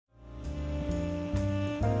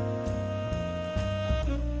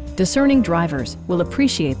Discerning drivers will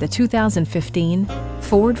appreciate the 2015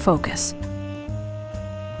 Ford Focus.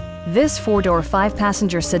 This four-door,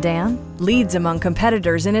 five-passenger sedan leads among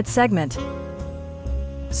competitors in its segment.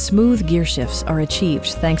 Smooth gear shifts are achieved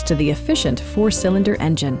thanks to the efficient four-cylinder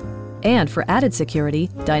engine. And for added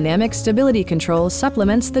security, dynamic stability control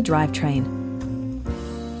supplements the drivetrain.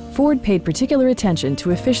 Ford paid particular attention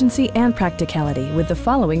to efficiency and practicality with the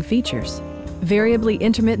following features: variably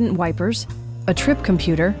intermittent wipers, a trip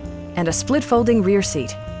computer, and a split-folding rear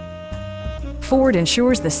seat. Ford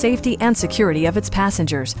ensures the safety and security of its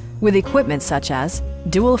passengers with equipment such as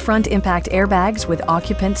dual front impact airbags with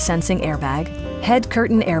occupant sensing airbag, head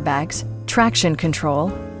curtain airbags, traction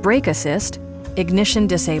control, brake assist, ignition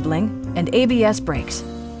disabling, and ABS brakes.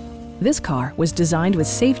 This car was designed with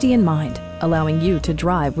safety in mind, allowing you to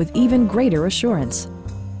drive with even greater assurance.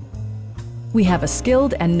 We have a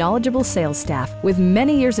skilled and knowledgeable sales staff with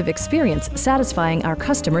many years of experience satisfying our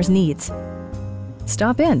customers' needs.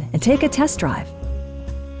 Stop in and take a test drive.